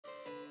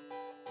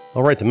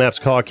Alright, the map's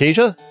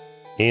Caucasia,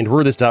 and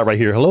we're this dot right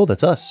here. Hello,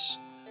 that's us.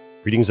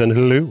 Greetings and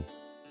hello.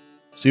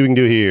 See what we can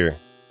do here.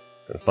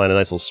 Gonna find a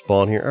nice little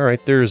spawn here.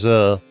 Alright, there's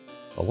a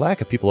lack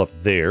of people up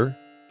there,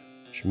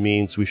 which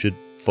means we should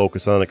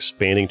focus on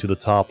expanding to the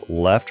top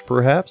left,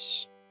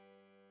 perhaps?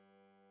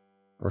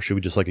 Or should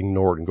we just, like,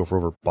 ignore it and go for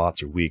whoever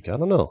bots are weak? I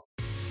don't know.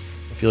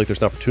 I feel like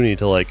there's an opportunity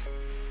to, like,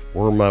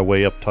 worm my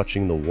way up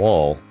touching the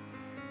wall.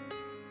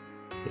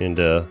 And,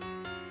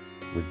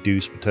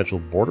 reduce potential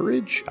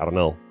borderage? I don't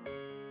know.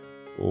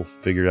 We'll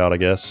figure it out, I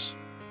guess.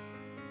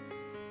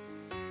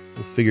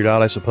 We'll figure it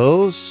out, I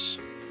suppose.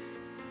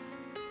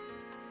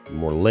 A little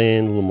more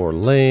land, a little more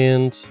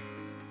land.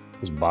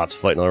 Those bots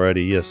fighting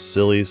already. Yes,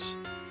 sillies.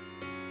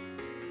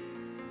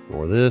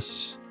 More of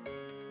this.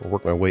 I'll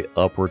work my way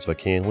upwards if I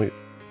can. Wait.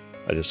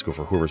 I just go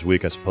for whoever's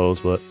weak, I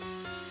suppose, but...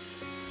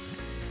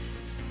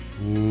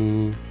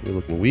 you're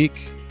looking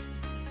weak.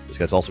 This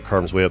guy's also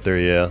carving his way up there,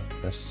 yeah.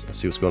 I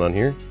see what's going on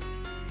here.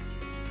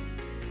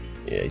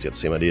 Yeah, he's got the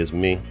same idea as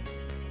me.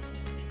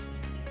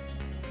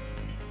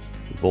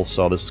 We both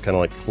saw this was kind of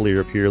like clear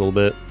up here a little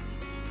bit.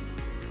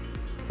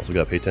 Also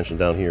got to pay attention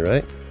down here,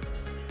 right?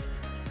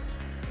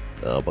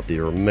 But the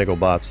Omega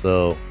bots,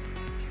 though.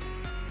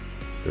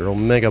 They're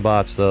Omega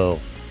bots, though.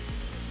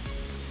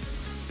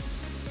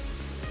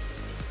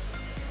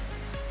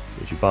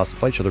 Need you bots to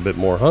fight each other a bit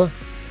more, huh?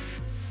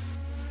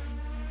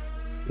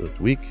 You look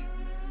weak.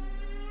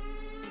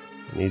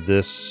 Need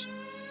this.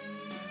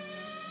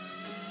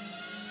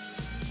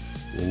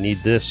 We need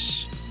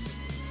this.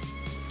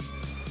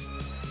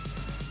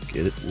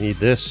 Get it. Need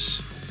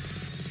this.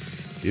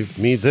 Give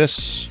me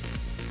this.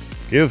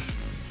 Give.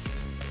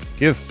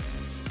 There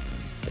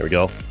we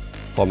go.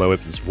 Pull my way up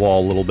to this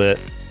wall a little bit.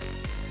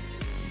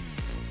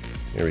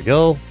 There we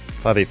go.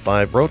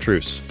 585, bro.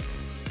 Truce.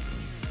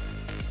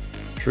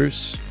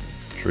 Truce.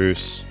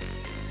 Truce.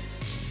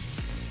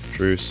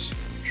 Truce.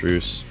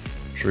 Truce.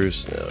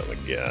 Truce. Oh my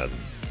god.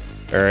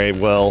 Alright,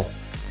 well...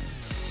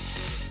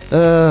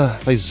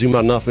 if I zoom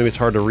out enough, maybe it's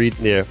hard to read.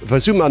 Yeah, if I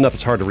zoom out enough,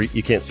 it's hard to read.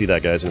 You can't see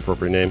that guy's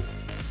inappropriate name.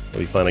 That'll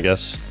be fine, I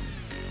guess.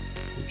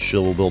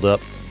 Chill will build up.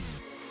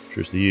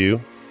 Truce to you.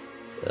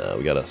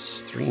 We got a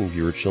stream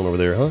viewer chilling over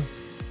there, huh?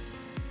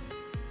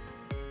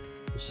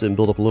 We'll sit and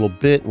build up a little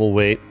bit, and we'll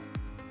wait.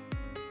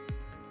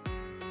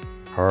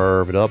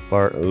 Carve it up.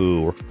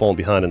 Ooh, we're falling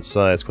behind in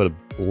size quite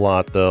a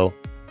lot, though.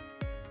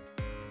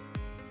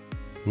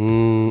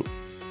 I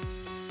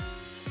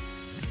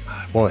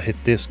want to hit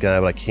this guy,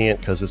 but I can't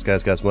because this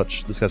guy's got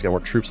more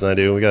troops than I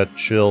do. We gotta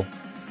chill.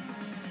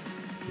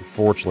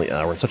 Unfortunately,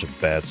 we're in such a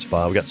bad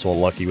spot. We got so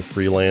unlucky with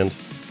free land.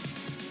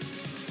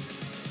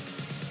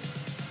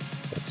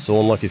 That's so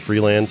unlucky, free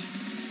land.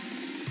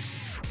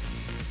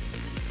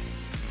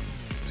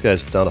 This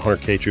guy's down to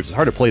 100k troops. It's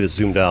hard to play this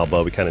zoomed out,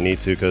 but we kind of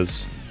need to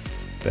because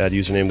bad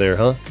username there,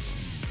 huh?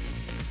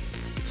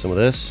 Get some of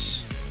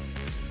this.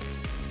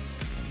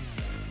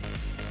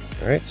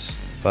 All right,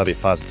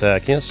 585's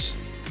attack. Yes.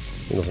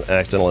 It was an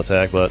accidental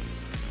attack, but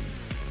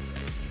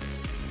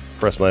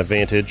press my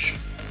advantage.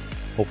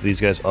 Hopefully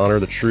these guys honor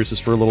the truces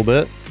for a little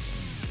bit.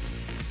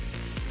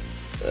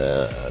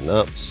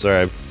 Nope,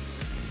 sorry.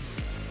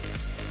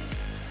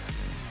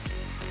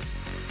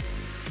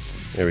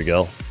 There we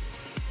go.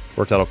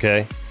 Worked out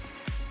okay.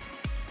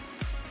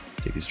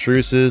 Take these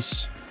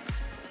truces.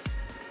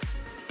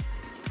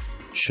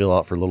 Chill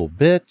out for a little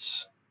bit.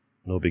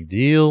 No big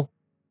deal.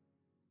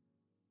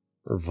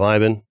 We're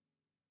vibing.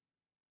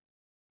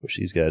 Wish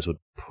these guys would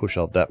push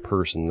out that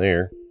person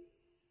there.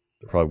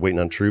 They're probably waiting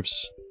on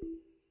troops.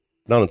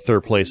 Down in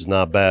third place is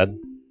not bad.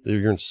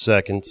 You're in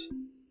second.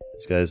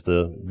 This guy's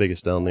the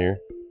biggest down there.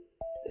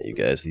 You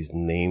guys, these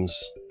names.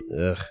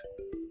 Ugh.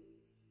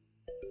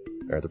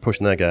 Alright, they're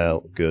pushing that guy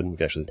out. Good. We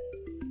can actually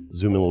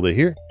zoom in a little bit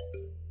here.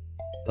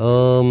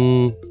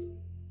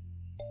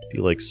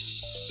 Feel like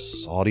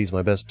Saudi's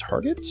my best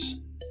target.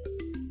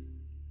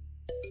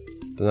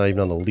 They're not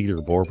even on the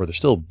leaderboard, but they're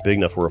still big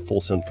enough where a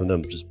full send from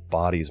them just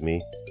bodies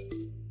me.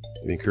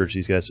 We encourage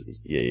these guys.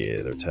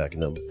 Yeah, they're attacking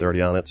them. They're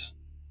already on it.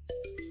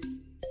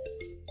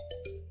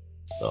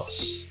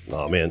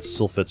 Oh man,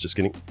 Sylphid's just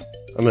getting.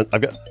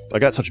 I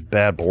got such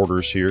bad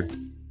borders here.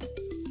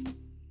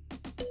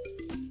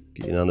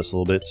 Getting on this a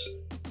little bit.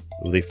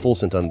 They full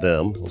sent on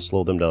them. We'll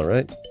slow them down,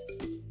 right?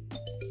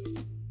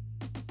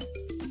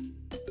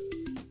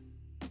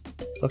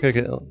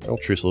 Okay. I'll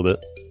truce a little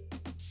bit.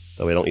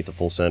 That way I don't eat the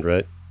full send,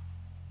 right?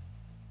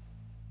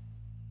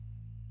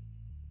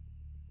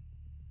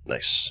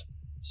 Nice.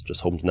 So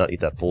just hoping to not eat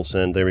that full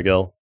send. There we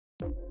go.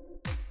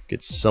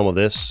 Get some of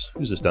this.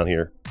 Who's this down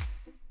here?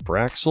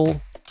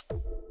 Braxel?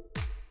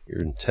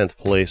 You're in 10th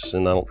place,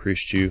 and I don't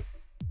appreciate you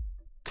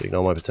taking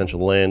all my potential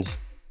land.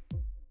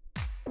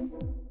 I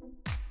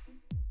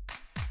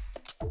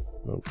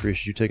don't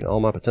appreciate you taking all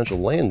my potential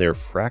land there,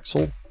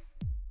 Fraxel.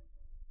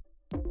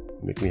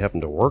 Make me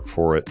happen to work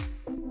for it.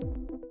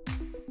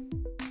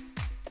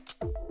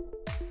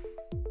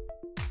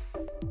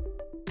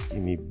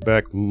 Give me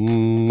back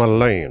my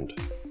land.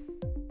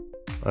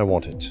 I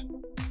want it.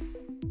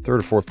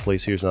 Third or fourth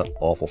place here is not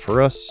awful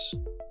for us.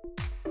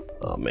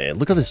 Oh man,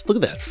 look at this. Look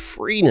at that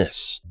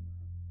freeness.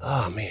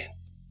 Oh man.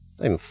 I'm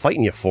not even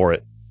fighting you for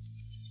it.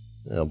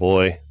 Oh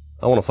boy.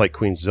 I want to fight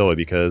Queen Zoe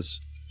because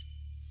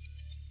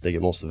they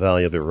get most of the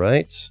value of it,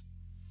 right?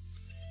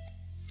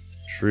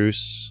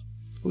 Truce.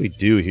 What do we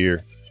do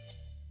here?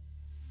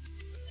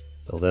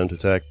 Tell them to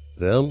attack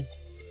them?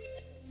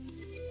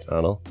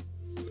 I don't know.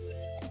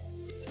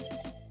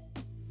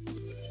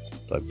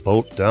 Do I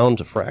boat down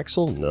to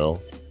Fraxel? No.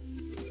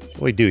 What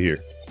do we do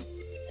here?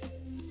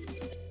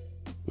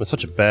 I'm in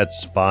such a bad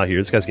spot here.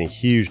 This guy's getting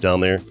huge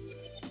down there.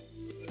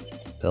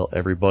 Tell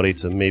everybody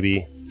to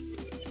maybe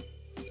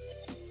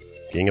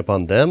gang up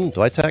on them.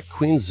 Do I attack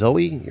Queen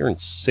Zoe? You're in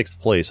 6th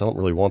place. I don't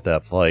really want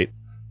that fight.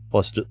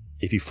 Plus,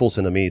 if you full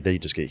send to me, they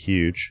just get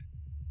huge.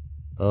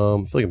 I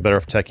feel like I'm better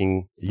off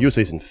attacking...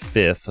 USA's in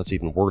 5th. That's an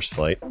even worse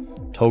fight.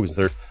 Toga's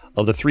in 3rd.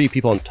 Of the 3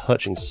 people I'm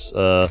touching...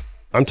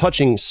 I'm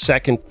touching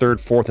 2nd, 3rd,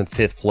 4th, and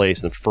 5th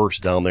place, and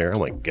 1st down there. Oh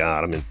my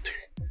god, I'm in...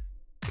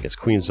 I guess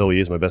Queen Zoe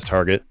is my best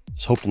target.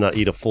 Let's hope to not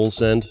eat a full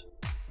send.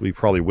 We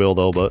probably will,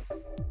 though, but...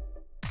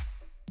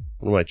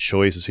 What are my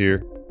choices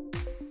here?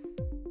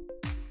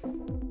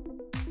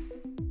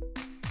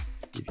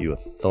 Give you a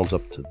thumbs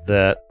up to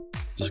that.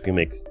 Just gonna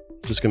make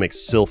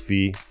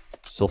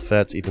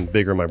Sylphat's even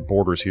bigger on my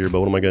borders here,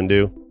 but what am I gonna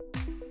do?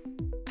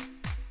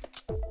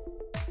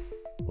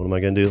 What am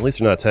I gonna do? At least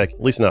they're not attacking.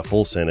 At least they're not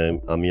full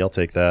sending on me. I'll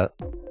take that.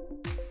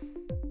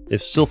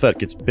 If Sylphat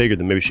gets bigger,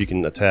 then maybe she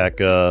can attack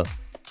the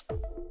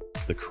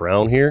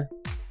crown here.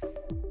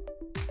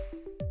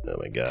 Oh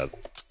my god,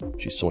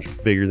 she's so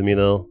much bigger than me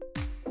though.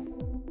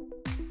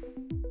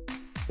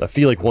 I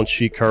feel like once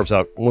we carve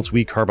out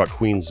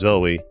Queen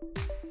Zoe,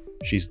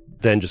 she's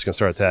then just gonna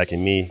start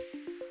attacking me.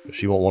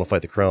 She won't want to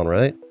fight the crown,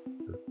 right?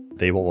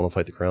 They won't want to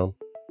fight the crown.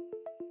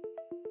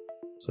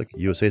 Looks like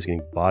USA is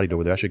getting bodied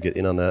over there. I should get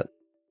in on that.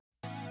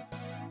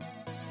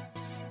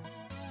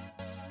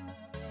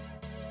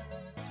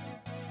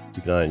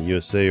 Keep an eye on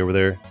USA over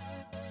there.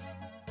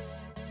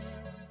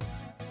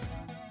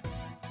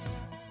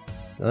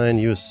 Eye on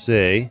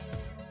USA.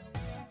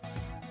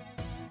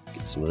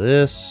 Get some of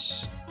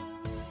this.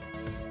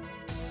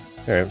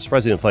 Alright, I'm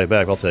surprised he didn't fight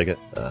back, but I'll take it.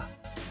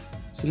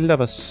 So they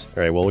love us.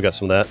 Alright, well, we got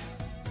some of that.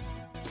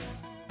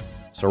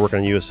 Start working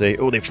on USA.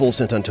 Oh, they full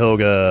sent on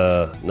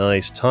Toga.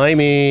 Nice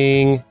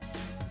timing.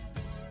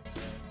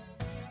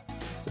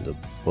 Send a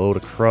boat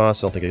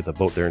across. I don't think I get the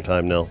boat there in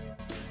time now.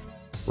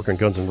 Work on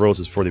Guns N'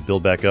 Roses before they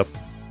build back up.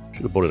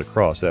 Should have boated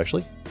across,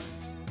 actually.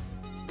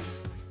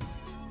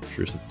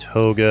 Truce with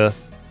Toga.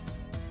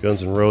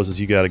 Guns N' Roses,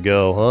 you gotta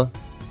go, huh?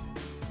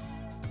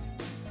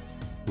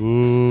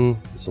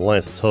 This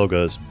alliance with Toga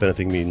is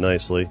benefiting me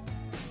nicely.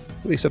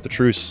 We accept the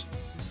truce.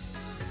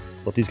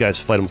 Let these guys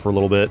fight them for a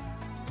little bit.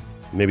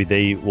 Maybe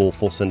they will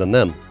full send on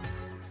them.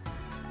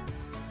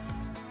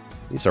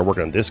 Need to start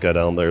working on this guy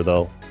down there,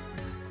 though.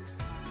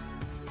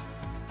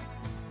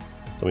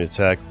 Tell me to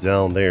attack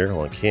down there.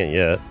 Well, I can't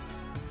yet.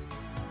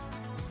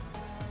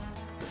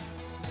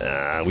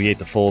 We ate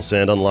the full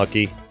send.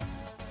 Unlucky.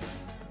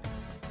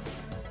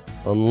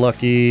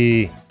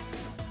 Unlucky.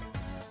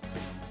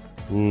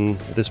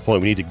 At this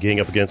point, we need to gang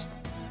up against...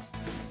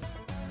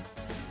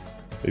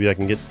 Maybe I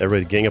can get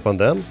everybody to gang up on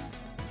them?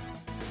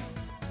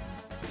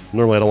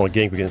 Normally, I don't want to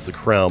gang up against the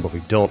crown, but if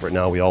we don't right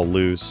now, we all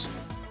lose.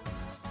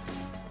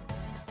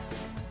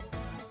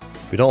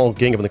 If we don't all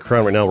gang up on the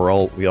crown right now,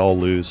 we all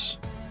lose.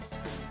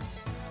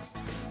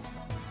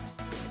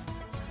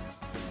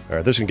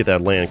 Alright, they're just gonna get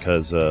that land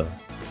because, you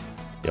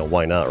know,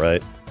 why not,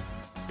 right?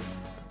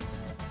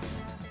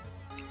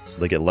 So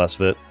they get less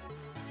of it.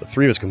 The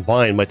 3 of us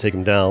combined might take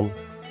them down.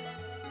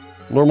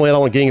 Normally, I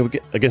don't want to gang up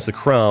against the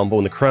crown, but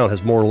when the crown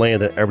has more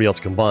land than everybody else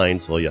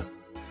combined, so you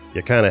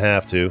kind of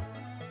have to.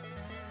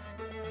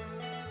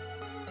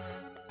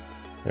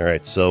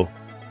 Alright, so...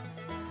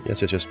 Yes,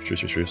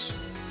 truce.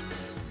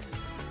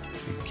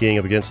 Gang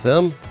up against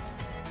them.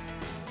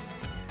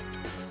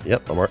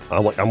 Yep,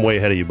 I'm way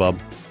ahead of you, bub.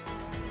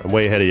 I'm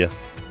way ahead of you.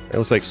 It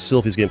looks like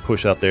Sylphie's getting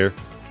pushed out there.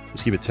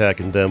 Just keep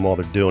attacking them while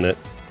they're doing it.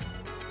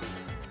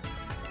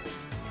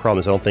 Problem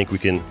is, I don't think we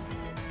can...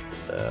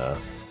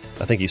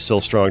 I think he's so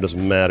strong, it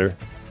doesn't matter.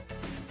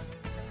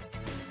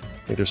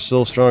 I think they're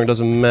so strong, it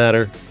doesn't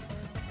matter.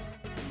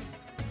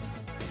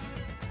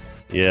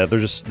 Yeah,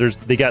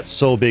 they got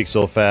so big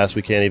so fast,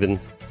 we can't even...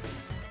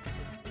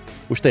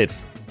 Wish they had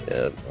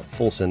a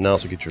full send now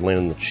so get your land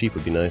on the cheap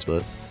would be nice,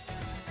 but...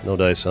 No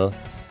dice, huh?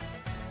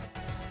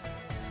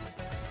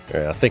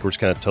 Alright, I think we're just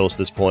kind of toast at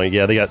this point.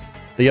 Yeah, they got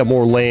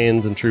more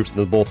land and troops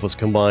than both of us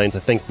combined. I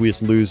think we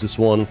just lose this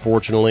one,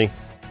 unfortunately.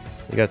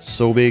 They got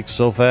so big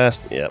so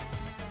fast. Yep.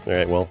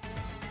 Alright, well.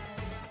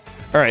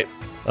 Alright,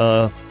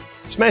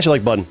 smash the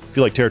like button if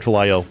you like Territorial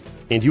IO,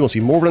 and if you want to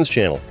see more on this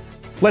channel.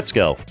 Let's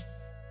go!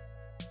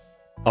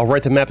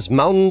 Alright, the map is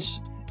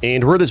mountains,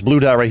 and we're this blue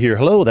dot right here.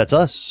 Hello, that's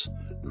us.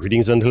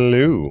 Greetings and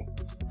hello.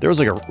 There was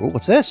like a... Oh,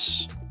 what's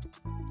this?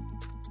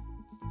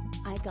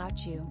 I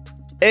got you.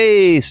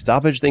 Hey,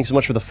 Stoppage, thanks so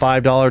much for the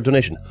 $5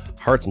 donation.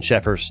 Hearts and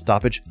chat for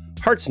Stoppage.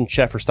 Hearts and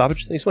chat for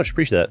Stoppage. Thanks so much,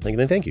 appreciate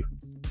that. Thank you.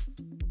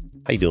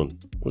 How you doing?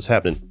 What's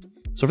happening?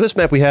 So for this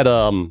map, we had,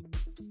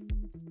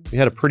 We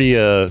had a pretty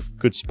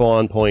good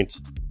spawn point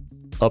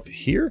up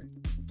here,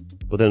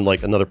 but then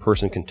like another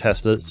person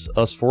contested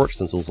us for it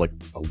since it was like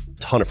a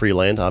ton of free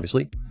land,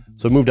 obviously.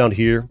 So we moved down to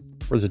here,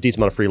 where there's a decent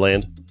amount of free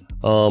land.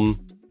 And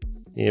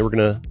we're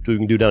gonna do what we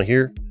can do down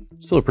here.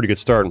 Still a pretty good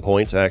starting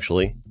point,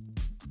 actually.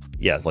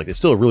 Yeah, it's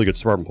still a really good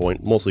starting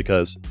point, mostly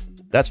because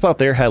that spot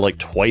there had like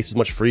twice as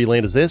much free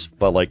land as this,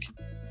 but like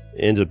it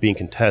ended up being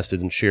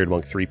contested and shared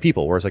among 3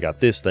 people, whereas I got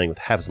this thing with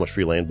half as much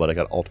free land, but I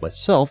got all to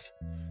myself,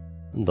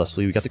 and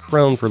thusly we got the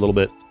crown for a little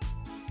bit.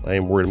 I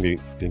am worried I'm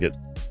gonna get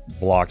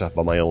blocked off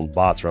by my own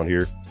bots around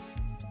here.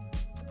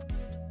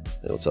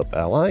 Hey, what's up,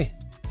 ally?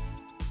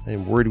 I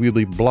am worried we'll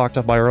be blocked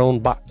off by our own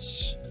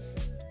bots.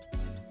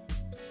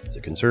 It's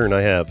a concern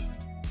I have.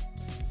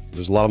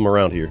 There's a lot of them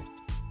around here.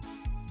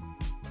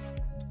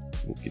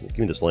 Give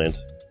me this land.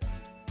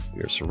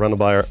 We are surrounded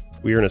by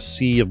we are in a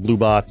sea of blue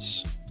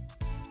bots.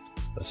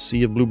 A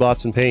sea of blue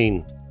bots in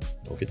pain.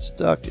 Don't get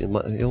stuck in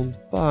my own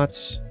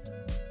bots.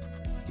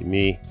 Give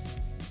me.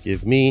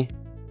 Give me.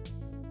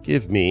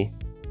 Give me.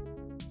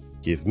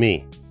 Give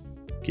me.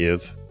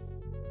 Give.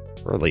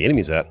 Where are the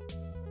enemies at?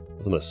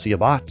 I'm in a sea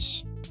of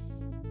bots.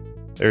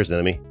 There's an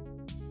enemy.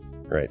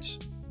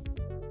 Right.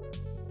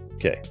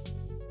 Okay.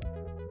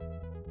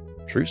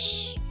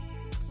 Truce.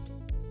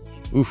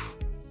 Oof.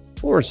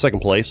 We're in second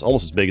place,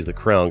 almost as big as the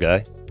crown guy.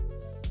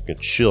 I'm gonna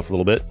chill for a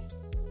little bit.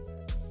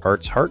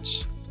 Hearts,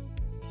 hearts.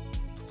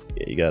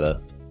 Yeah, you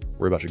gotta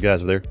worry about your guys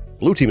over there.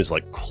 Blue team is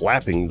like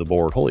clapping the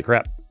board. Holy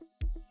crap.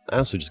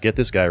 Honestly, just get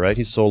this guy, right?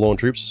 He's so low on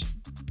troops.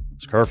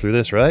 Let's carve through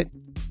this, right?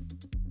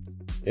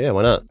 Yeah,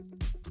 why not?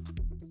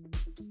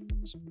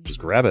 Just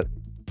grab it.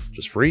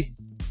 Just free.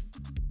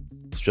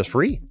 It's just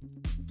free.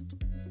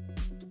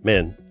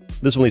 Man,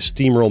 this is one of these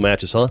steamroll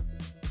matches, huh?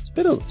 It's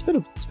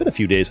been a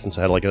few days since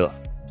I had like a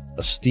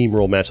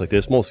steamroll match like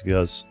this, mostly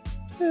because,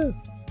 I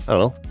don't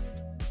know,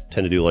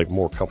 tend to do like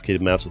more complicated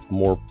maps with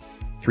more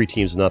 3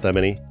 teams, not that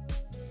many.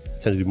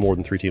 Tend to do more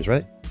than 3 teams,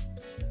 right?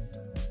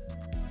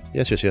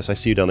 Yes, yes, yes, I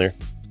see you down there.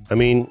 I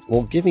mean,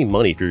 well, give me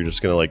money if you're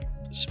just gonna like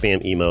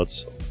spam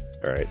emotes.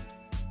 Alright.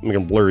 I'm gonna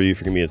blur you if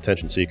you're gonna be an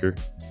attention seeker.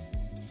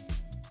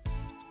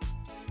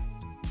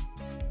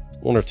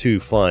 1 or 2,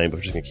 fine, but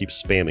if you're just gonna keep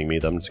spamming me,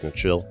 then I'm just gonna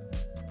chill.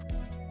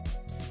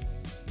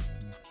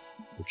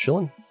 We're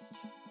chilling?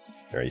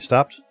 Alright, you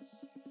stopped?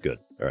 Good.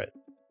 Alright.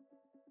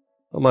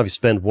 I don't mind if you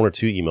spend 1 or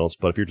 2 emotes,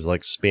 but if you're just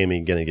like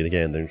spamming again and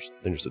again, then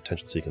you're just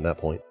attention seeking at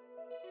that point.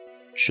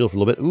 Chill for a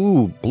little bit.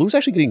 Ooh, blue's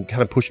actually getting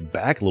kind of pushed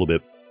back a little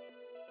bit.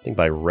 I think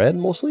by red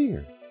mostly? Or...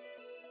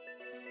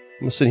 I'm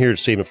gonna sit here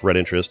saving for red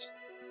interest.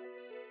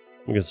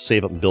 I'm gonna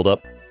save up and build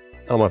up.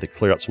 I don't want to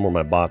clear out some more of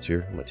my bots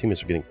here. My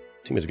teammates are getting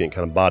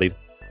kind of bodied.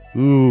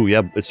 Ooh,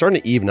 yeah, it's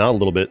starting to even out a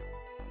little bit.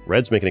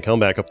 Red's making a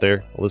comeback up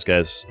there. Well, this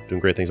guy's doing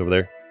great things over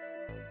there.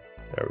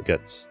 Alright, we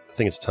got... I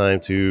think it's time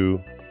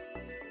to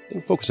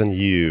focus on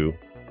you.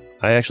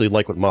 I actually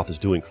like what Moth is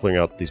doing, clearing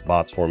out these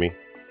bots for me.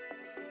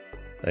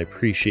 I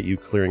appreciate you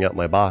clearing out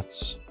my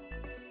bots.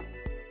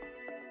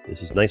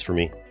 This is nice for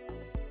me.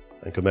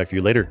 I can come back for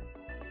you later.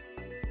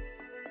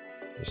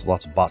 There's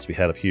lots of bots we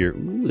had up here.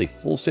 Ooh, they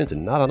full sent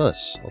and not on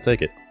us. I'll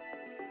take it.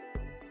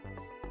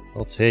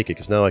 I'll take it,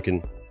 because now I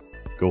can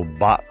go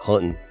bot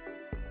hunting.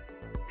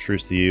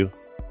 Truce to you.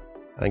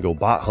 I can go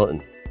bot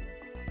hunting.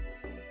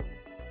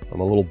 I'm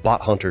a little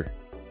bot hunter.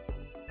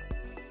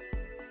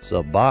 What's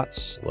up,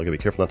 bots? I gotta be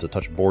careful not to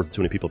touch boards with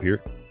too many people up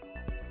here.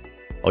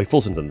 Oh, he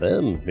full sent to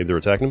them. Maybe they're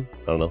attacking him?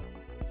 I don't know.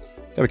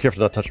 Gotta be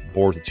careful not to touch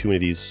boards with too many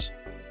of these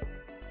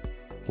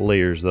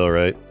players, though,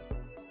 right?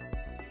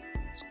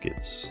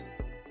 Let's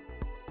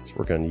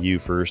work on you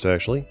first,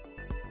 actually.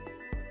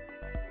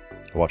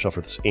 Watch out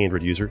for this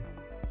Android user.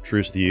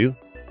 Truce to you.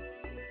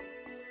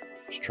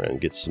 Just try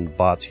and get some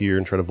bots here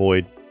and try to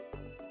avoid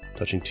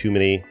touching too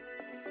many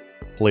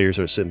players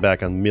that are sitting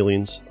back on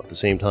millions at the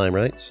same time,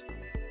 right?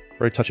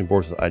 Already touching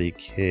boards with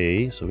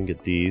IDK, so we can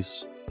get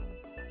these.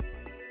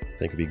 I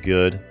think it'd be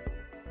good.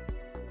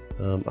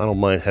 I don't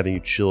mind having you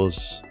chill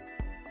as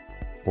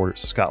border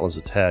Scotland's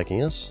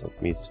attacking us.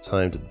 That means it's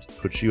time to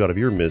put you out of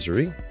your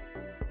misery.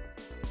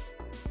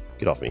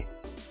 Get off me.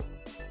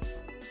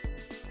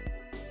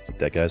 Keep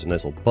that guy as a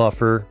nice little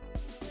buffer.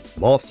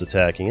 Moth's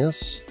attacking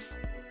us.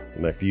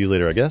 Come back for you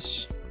later, I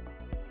guess.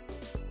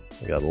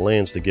 I got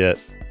lands to get.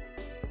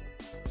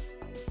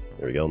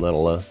 There we go, and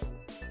that'll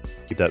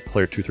keep that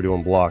player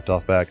 231 blocked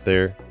off back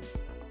there.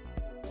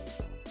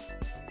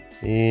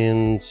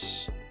 And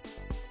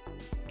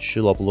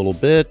chill up a little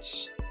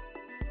bit.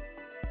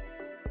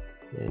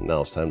 And now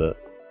it's time to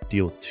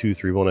deal with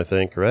 231, I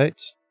think, right?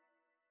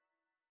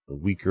 The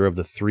weaker of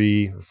the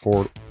 3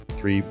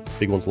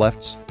 big ones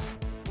left.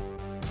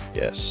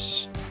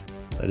 Yes.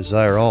 I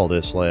desire all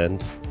this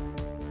land.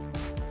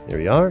 There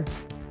we are.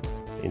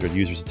 Android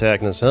users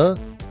attacking us, huh?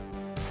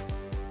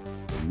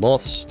 The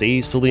Moth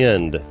stays till the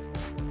end.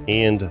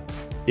 And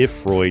if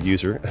Freud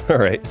user.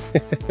 Alright.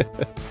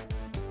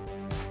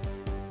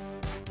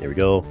 There we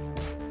go.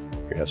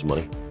 Here, have some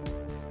money.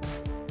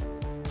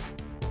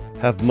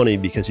 Have money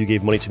because you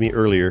gave money to me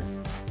earlier.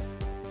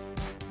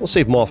 We'll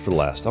save Moth for the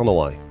last. I don't know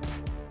why.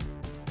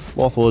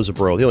 Waffle is a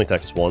bro. They only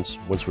attacked us once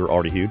we were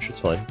already huge. It's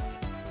fine.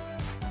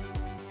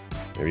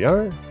 There we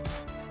are.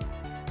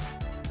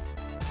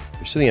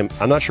 You're sitting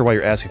at, I'm not sure why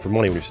you're asking for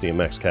money when you're sitting at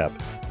max cap.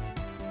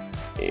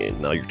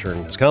 And now your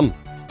turn has come.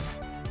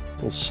 A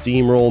little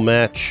steamroll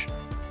match.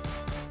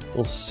 A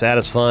little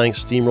satisfying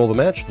steamroll of a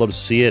match. Love to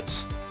see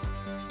it.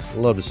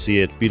 Love to see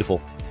it. Beautiful.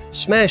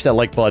 Smash that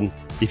like button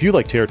if you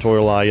like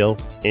Territorial IO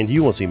and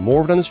you want to see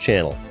more of it on this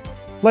channel.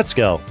 Let's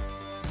go.